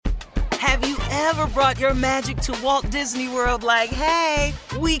Have you ever brought your magic to Walt Disney World like, hey,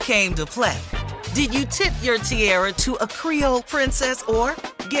 we came to play? Did you tip your tiara to a Creole princess or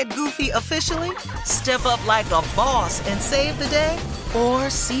get goofy officially? Step up like a boss and save the day? Or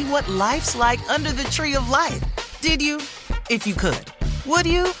see what life's like under the tree of life? Did you? If you could. Would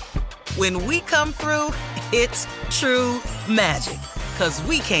you? When we come through, it's true magic. 'Cause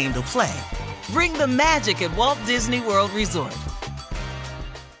we came to play. Bring the magic at Walt Disney World Resort.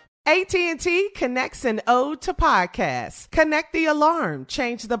 AT&T connects an ode to podcasts. Connect the alarm.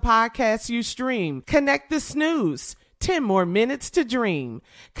 Change the podcast you stream. Connect the snooze. 10 more minutes to dream.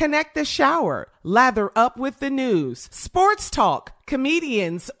 Connect the shower. Lather up with the news. Sports talk,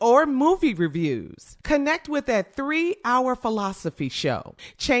 comedians, or movie reviews. Connect with that 3-hour philosophy show.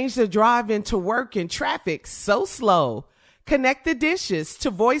 Change the drive into work in traffic so slow. Connect the dishes to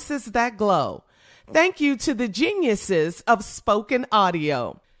voices that glow. Thank you to the geniuses of spoken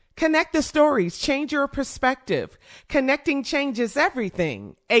audio. Connect the stories, change your perspective. Connecting changes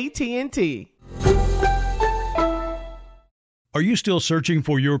everything. AT&T. Are you still searching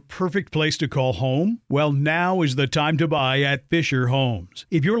for your perfect place to call home? Well, now is the time to buy at Fisher Homes.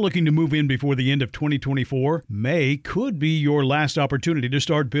 If you're looking to move in before the end of 2024, May could be your last opportunity to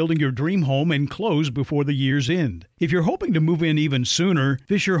start building your dream home and close before the year's end. If you're hoping to move in even sooner,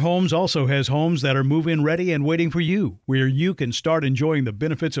 Fisher Homes also has homes that are move-in ready and waiting for you, where you can start enjoying the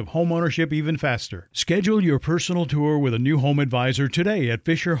benefits of homeownership even faster. Schedule your personal tour with a new home advisor today at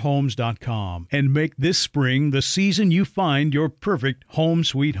FisherHomes.com and make this spring the season you find your perfect home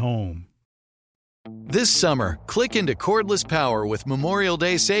sweet home. This summer, click into cordless power with Memorial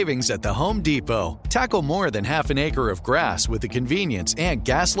Day savings at the Home Depot. Tackle more than half an acre of grass with the convenience and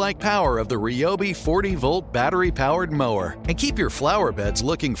gas-like power of the Ryobi 40-volt battery-powered mower. And keep your flower beds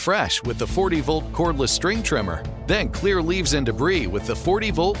looking fresh with the 40-volt cordless string trimmer. Then clear leaves and debris with the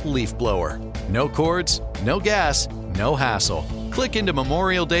 40-volt leaf blower. No cords, no gas, no hassle. Click into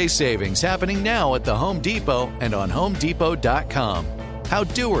Memorial Day savings happening now at the Home Depot and on HomeDepot.com. How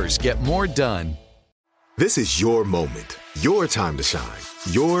doers get more done. This is your moment, your time to shine,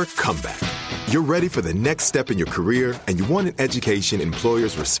 your comeback. You're ready for the next step in your career, and you want an education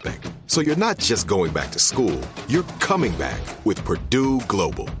employers respect. So you're not just going back to school, you're coming back with Purdue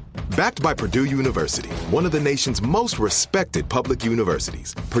Global. Backed by Purdue University, one of the nation's most respected public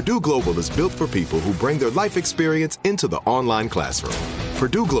universities, Purdue Global is built for people who bring their life experience into the online classroom.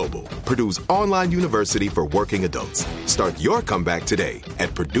 Purdue Global, Purdue's online university for working adults. Start your comeback today at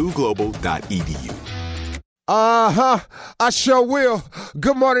purdueglobal.edu. I sure will.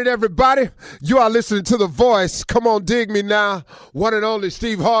 Good morning, everybody. You are listening to The Voice. Come on, dig me now. One and only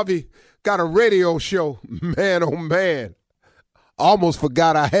Steve Harvey got a radio show. Man, oh, man. I almost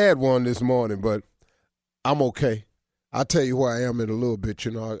forgot I had one this morning, but I'm okay. I'll tell you where I am in a little bit.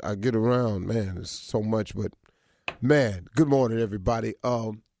 You know, I get around, man. There's so much, but, man, good morning, everybody.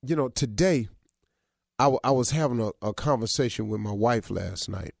 You know, today I was having a conversation with my wife last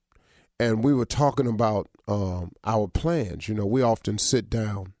night, and we were talking about our plans. You know, we often sit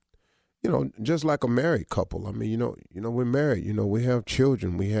down, you know, just like a married couple. I mean, you know, we're married. You know, we have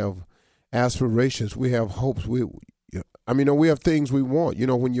children. We have aspirations. We have hopes. We have things we want. You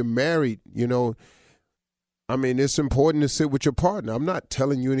know, when you're married, you know, I mean, it's important to sit with your partner. I'm not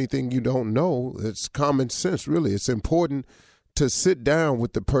telling you anything you don't know. It's common sense, really. It's important to sit down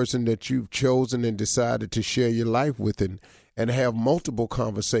with the person that you've chosen and decided to share your life with and have multiple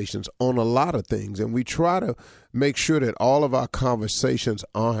conversations on a lot of things. And we try to make sure that all of our conversations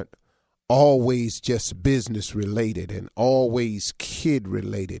aren't always just business related and always kid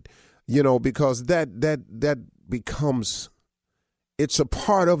related, you know, because that becomes, it's a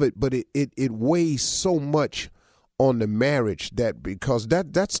part of it, but it weighs so much on the marriage because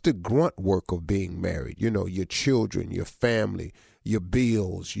that's the grunt work of being married. You know, your children, your family, your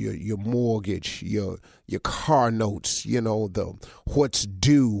bills, your mortgage, your car notes, you know, the what's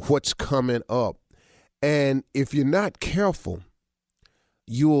due, what's coming up. And if you're not careful,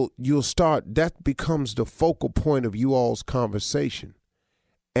 you'll start, that becomes the focal point of you all's conversation.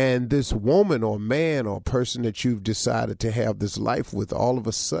 And this woman or man or person that you've decided to have this life with, all of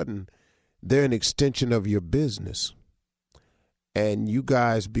a sudden, they're an extension of your business. And you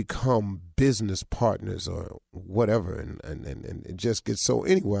guys become business partners or whatever. And it just gets so,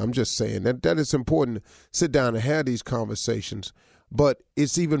 anyway, I'm just saying that it's important to sit down and have these conversations. But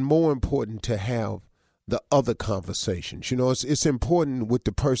it's even more important to have the other conversations. You know, it's important with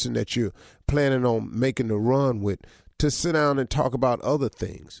the person that you're planning on making the run with to sit down and talk about other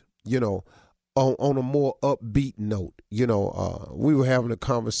things, you know, on a more upbeat note. You know, we were having a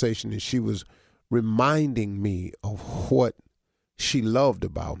conversation and she was reminding me of what she loved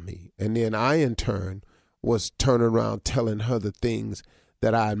about me. And then I, in turn, was turning around telling her the things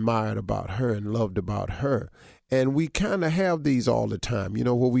that I admired about her and loved about her. And we kind of have these all the time,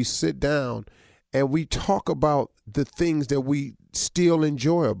 where we sit down and we talk about the things that we still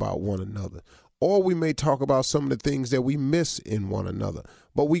enjoy about one another. Or we may talk about some of the things that we miss in one another.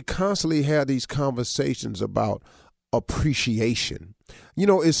 But we constantly have these conversations about appreciation.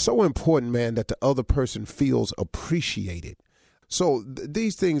 It's so important, man, that the other person feels appreciated. So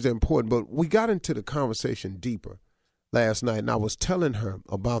these things are important. But we got into the conversation deeper last night, and I was telling her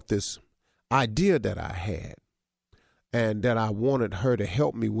about this idea that I had and that I wanted her to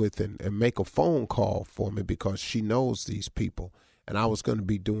help me with and make a phone call for me because she knows these people, and I was going to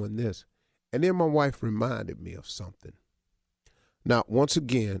be doing this. And then my wife reminded me of something. Now, once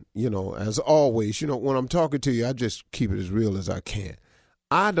again, as always, when I'm talking to you, I just keep it as real as I can.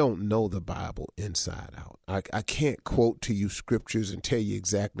 I don't know the Bible inside out. I can't quote to you scriptures and tell you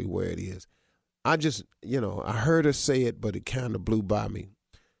exactly where it is. I just, I heard her say it, but it kind of blew by me.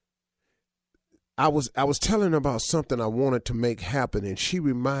 I was telling her about something I wanted to make happen, and she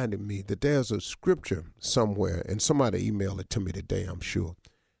reminded me that there's a scripture somewhere, and somebody emailed it to me today, I'm sure,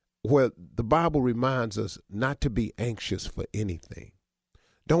 where the Bible reminds us not to be anxious for anything.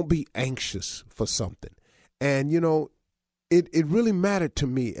 Don't be anxious for something. And, it really mattered to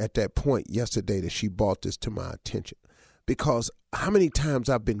me at that point yesterday that she brought this to my attention, because how many times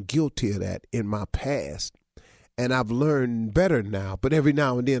I've been guilty of that in my past, and I've learned better now, but every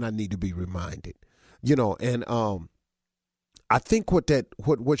now and then I need to be reminded, and I think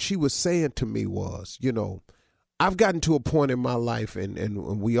what she was saying to me was, I've gotten to a point in my life,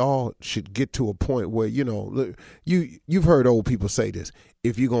 and we all should get to a point where, you've heard old people say this: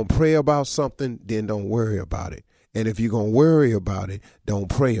 if you're going to pray about something, then don't worry about it. And if you're going to worry about it, don't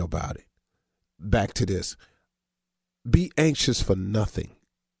pray about it. Back to this. Be anxious for nothing.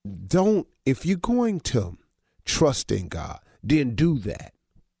 If you're going to trust in God, then do that.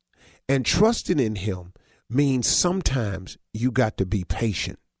 And trusting in him means sometimes you got to be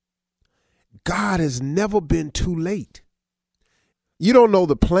patient. God has never been too late. You don't know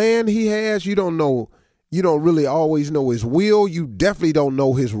the plan he has. You don't really always know his will. You definitely don't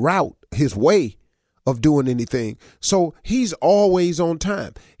know his route, his way of doing anything. So he's always on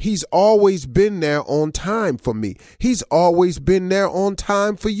time. He's always been there on time for me. He's always been there on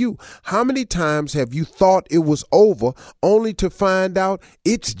time for you. How many times have you thought it was over only to find out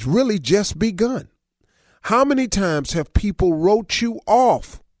it's really just begun? How many times have people wrote you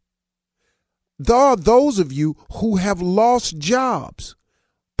off? There are those of you who have lost jobs,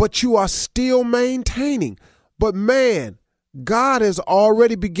 but you are still maintaining. But man, God has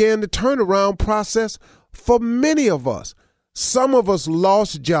already began the turnaround process for many of us. Some of us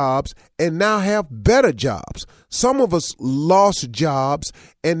lost jobs and now have better jobs. Some of us lost jobs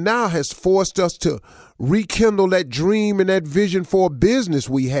and now has forced us to rekindle that dream and that vision for a business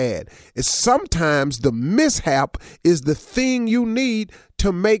we had. Sometimes the mishap is the thing you need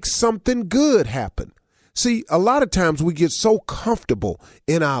to make something good happen. See, a lot of times we get so comfortable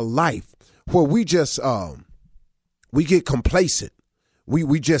in our life where we just we get complacent.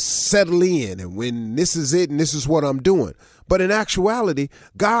 We just settle in, and when this is it and this is what I'm doing. But in actuality,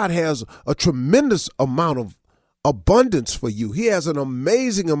 God has a tremendous amount of abundance for you. He has an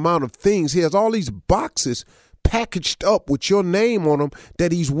amazing amount of things. He has all these boxes packaged up with your name on them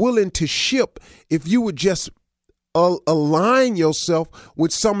that he's willing to ship if you would just align yourself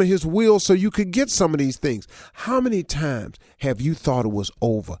with some of his will so you could get some of these things. How many times have you thought it was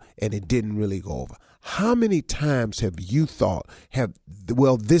over and it didn't really go over? How many times have you thought,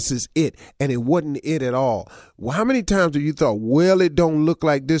 this is it, and it wasn't it at all? Well, how many times have you thought, it don't look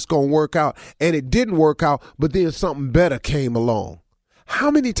like this going to work out, and it didn't work out, but then something better came along?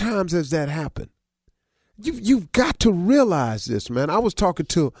 How many times has that happened? You've got to realize this, man. I was talking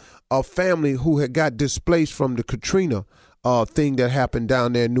to a family who had got displaced from the Katrina thing that happened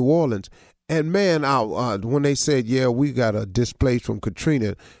down there in New Orleans. And man, when they said, we got displaced from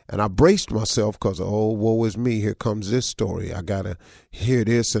Katrina, and I braced myself because, woe is me, here comes this story. I got to hear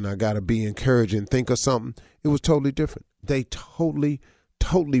this and I got to be encouraged and think of something. It was totally different. They totally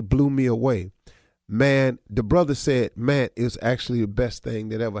blew me away. Man, the brother said, man, it was actually the best thing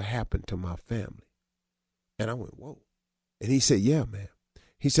that ever happened to my family. And I went, whoa. And he said, yeah, man.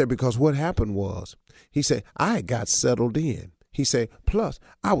 He said, because what happened was, he said, I had got settled in. He said, plus,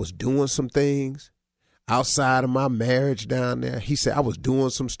 I was doing some things outside of my marriage down there. He said, I was doing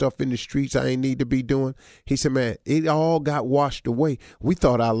some stuff in the streets I ain't need to be doing. He said, man, it all got washed away. We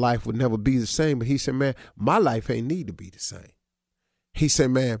thought our life would never be the same. But he said, man, my life ain't need to be the same. He said,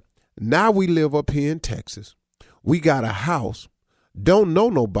 man, now we live up here in Texas. We got a house. don't know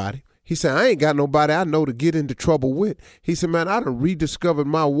nobody. He said, I ain't got nobody I know to get into trouble with. He said, man, I done rediscovered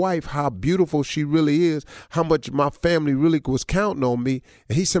my wife, how beautiful she really is, how much my family really was counting on me.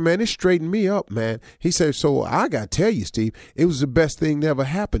 And he said, man, it straightened me up, man. He said, so I got to tell you, Steve, it was the best thing that ever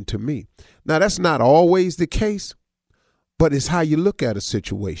happened to me. Now, that's not always the case, but it's how you look at a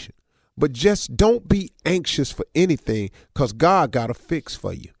situation. But just don't be anxious for anything, because God got a fix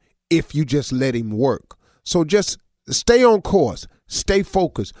for you if you just let him work. So just stay on course. Stay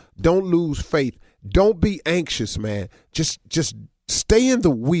focused. Don't lose faith. Don't be anxious, man. Just stay in the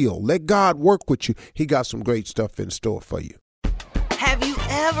wheel. Let God work with you. He got some great stuff in store for you. Have you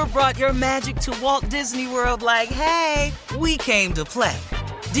ever brought your magic to Walt Disney World like, hey, we came to play?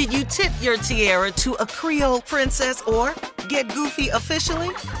 Did you tip your tiara to a Creole princess or get goofy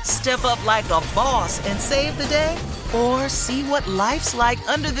officially? Step up like a boss and save the day? Or see what life's like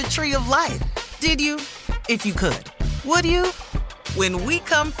under the tree of life? Did you? If you could. Would you? When we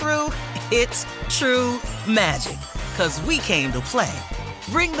come through, it's true magic. 'Cause we came to play.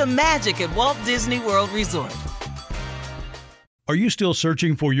 Bring the magic at Walt Disney World Resort. Are you still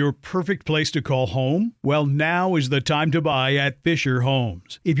searching for your perfect place to call home? Well, now is the time to buy at Fisher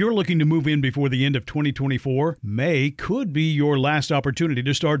Homes. If you're looking to move in before the end of 2024, May could be your last opportunity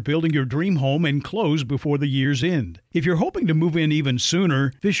to start building your dream home and close before the year's end. If you're hoping to move in even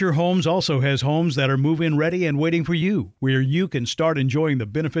sooner, Fisher Homes also has homes that are move-in ready and waiting for you, where you can start enjoying the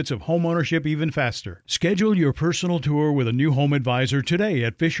benefits of homeownership even faster. Schedule your personal tour with a new home advisor today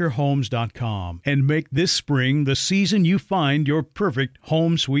at FisherHomes.com and make this spring the season you find your perfect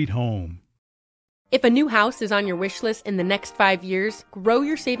home sweet home. If a new house is on your wish list in the next 5 years, grow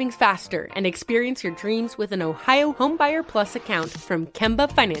your savings faster and experience your dreams with an Ohio Homebuyer Plus account from Kemba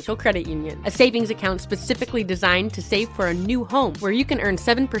Financial Credit Union. A savings account specifically designed to save for a new home, where you can earn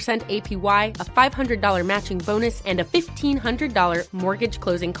 7% APY, a $500 matching bonus, and a $1,500 mortgage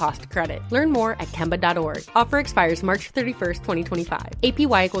closing cost credit. Learn more at Kemba.org. Offer expires March 31st, 2025.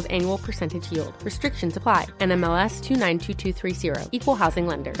 APY equals annual percentage yield. Restrictions apply. NMLS 292230. Equal housing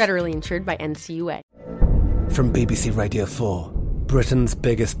lender. Federally insured by NCUA. From BBC Radio 4, Britain's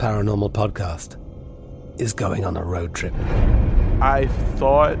biggest paranormal podcast is going on a road trip. I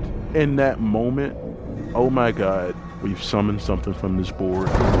thought in that moment, oh my God, we've summoned something from this board.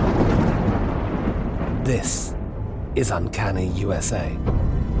 This is Uncanny USA.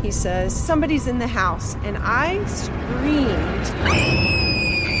 He says, somebody's in the house, and I screamed.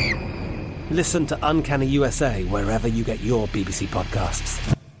 Listen to Uncanny USA wherever you get your BBC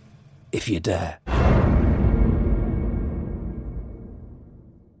podcasts, if you dare.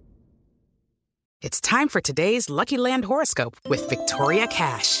 It's time for today's Lucky Land horoscope with Victoria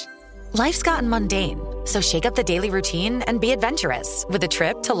Cash. Life's gotten mundane, so shake up the daily routine and be adventurous with a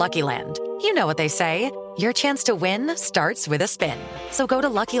trip to Lucky Land. You know what they say, your chance to win starts with a spin. So go to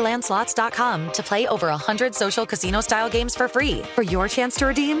LuckyLandSlots.com to play over 100 social casino-style games for free for your chance to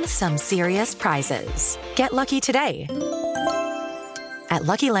redeem some serious prizes. Get lucky today at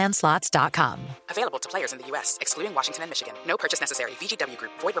LuckyLandSlots.com. Available to players in the U.S., excluding Washington and Michigan. No purchase necessary. VGW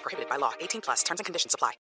Group. Void where prohibited by law. 18+. Terms and conditions apply.